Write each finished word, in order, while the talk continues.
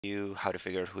you how to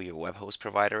figure out who your web host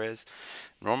provider is.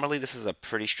 Normally, this is a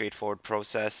pretty straightforward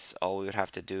process. All we would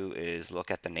have to do is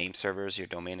look at the name servers your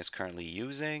domain is currently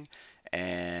using,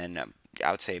 and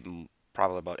I would say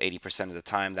probably about 80% of the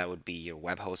time that would be your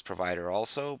web host provider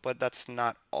also, but that's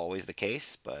not always the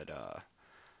case. But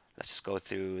let's just go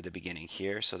through the beginning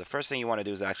here. So the first thing you want to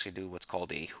do is actually do what's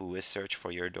called a Whois search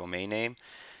for your domain name.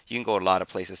 You can go a lot of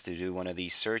places to do one of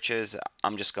these searches.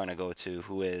 I'm just going to go to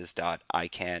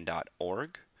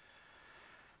whois.icann.org.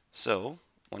 So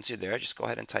once you're there, just go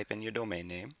ahead and type in your domain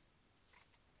name.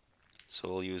 So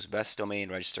we'll use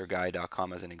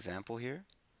bestdomainregisterguide.com as an example here.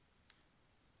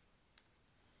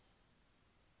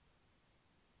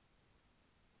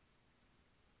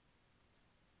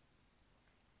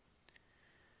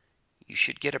 You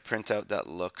should get a printout that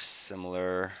looks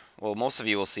similar. Well, most of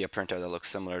you will see a printout that looks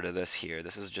similar to this here.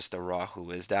 This is just a raw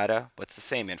Whois data, but it's the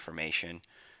same information.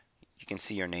 You can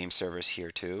see your name servers here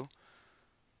too,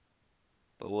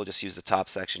 but we'll just use the top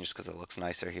section just because it looks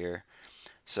nicer here.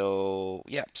 So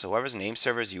yeah, so whoever's name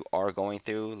servers you are going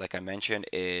through, like I mentioned,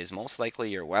 is most likely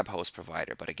your web host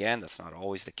provider. But again, that's not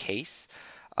always the case.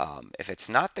 If it's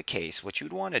not the case, what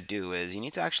you'd want to do is you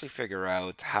need to actually figure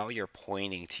out how you're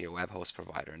pointing to your web host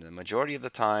provider. And the majority of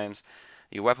the times,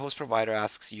 your web host provider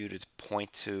asks you to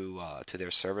point to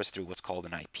their service through what's called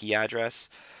an IP address.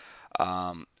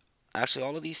 Um, Actually,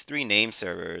 all of these three name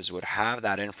servers would have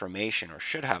that information or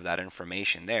should have that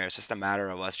information there. It's just a matter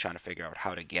of us trying to figure out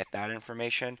how to get that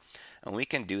information. And we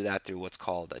can do that through what's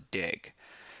called a dig.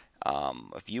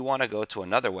 If you want to go to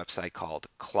another website called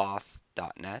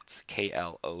cloth.net,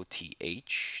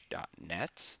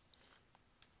 Kloth.net,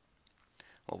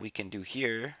 what we can do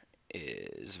here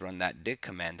is run that dig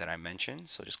command that I mentioned.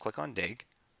 So just click on dig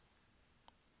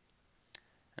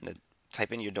and then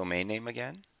type in your domain name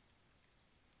again.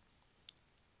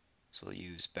 So we'll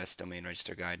use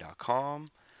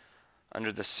bestdomainregisterguide.com.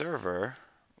 Under the server,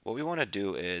 what we want to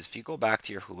do is if you go back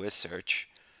to your Whois search,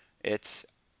 it's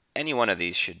any one of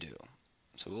these should do.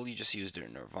 So we'll just use the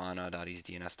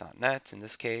nirvana.easydns.net in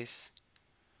this case.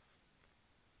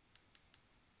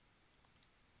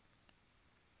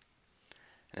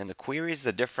 And then the query is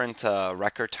the different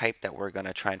record type that we're going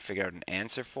to try and figure out an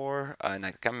answer for. And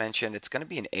like I mentioned, it's going to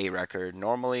be an A record.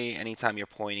 Normally, anytime you're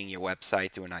pointing your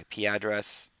website through an IP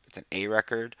address, it's an A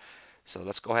record. So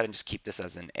let's go ahead and just keep this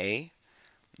as an A.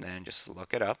 And then just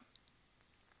look it up.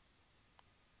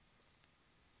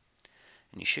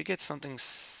 And you should get something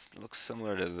looks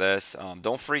similar to this.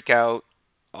 Don't freak out.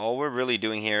 All we're really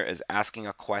doing here is asking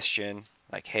a question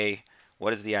like, hey,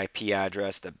 what is the IP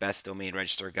address that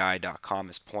bestdomainregisterguide.com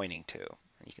is pointing to?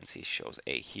 And you can see it shows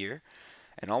A here.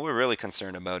 And all we're really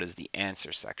concerned about is the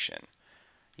answer section.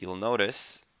 You'll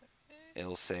notice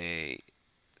it'll say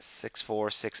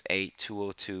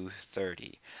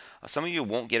 6468.202.30. Some of you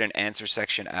won't get an answer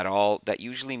section at all. That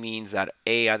usually means that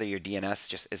either your DNS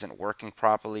just isn't working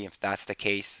properly. If that's the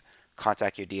case,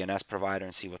 contact your DNS provider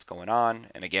and see what's going on.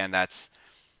 And again, that's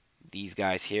these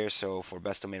guys here. So for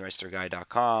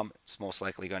bestdomainregisterguide.com, it's most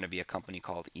likely going to be a company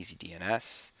called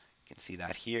EasyDNS. You can see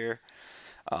that here.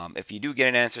 If you do get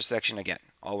an answer section, again,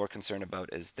 all we're concerned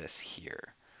about is this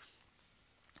here.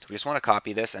 So we just want to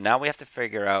copy this, and now we have to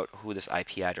figure out who this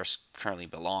IP address currently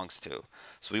belongs to.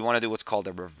 So we want to do what's called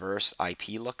a reverse IP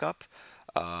lookup.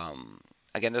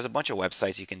 Again, there's a bunch of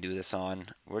websites you can do this on.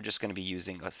 We're just going to be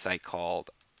using a site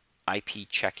called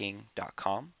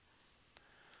ipchecking.com.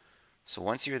 So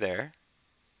once you're there,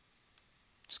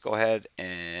 just go ahead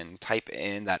and type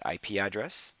in that IP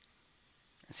address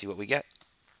and see what we get.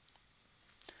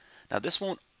 Now, this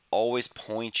won't always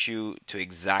point you to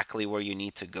exactly where you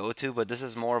need to go to, but this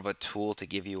is more of a tool to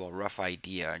give you a rough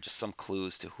idea and just some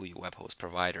clues to who your web host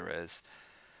provider is.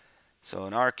 So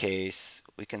in our case,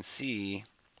 we can see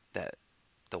that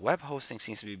the web hosting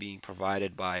seems to be being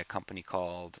provided by a company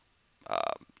called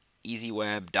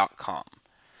easyweb.com.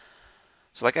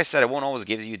 So like I said, it won't always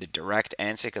give you the direct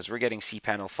answer because we're getting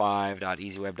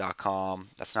cpanel5.easyweb.com.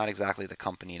 That's not exactly the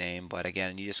company name, but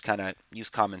again, you just kind of use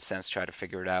common sense, try to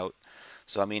figure it out.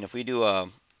 So I mean, if we do I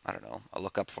don't know, a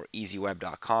lookup for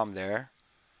easyweb.com there,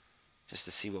 just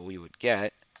to see what we would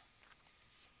get,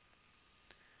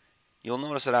 you'll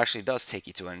notice it actually does take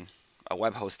you to a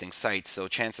web hosting site. So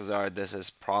chances are this is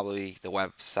probably the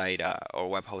website or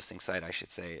web hosting site, I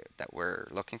should say, that we're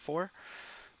looking for.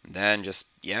 And then just,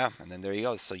 yeah, and then there you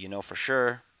go. So you know for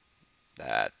sure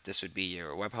that this would be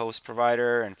your web host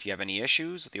provider. And if you have any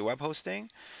issues with your web hosting,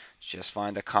 just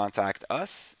find the contact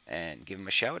us and give them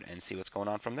a shout and see what's going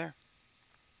on from there.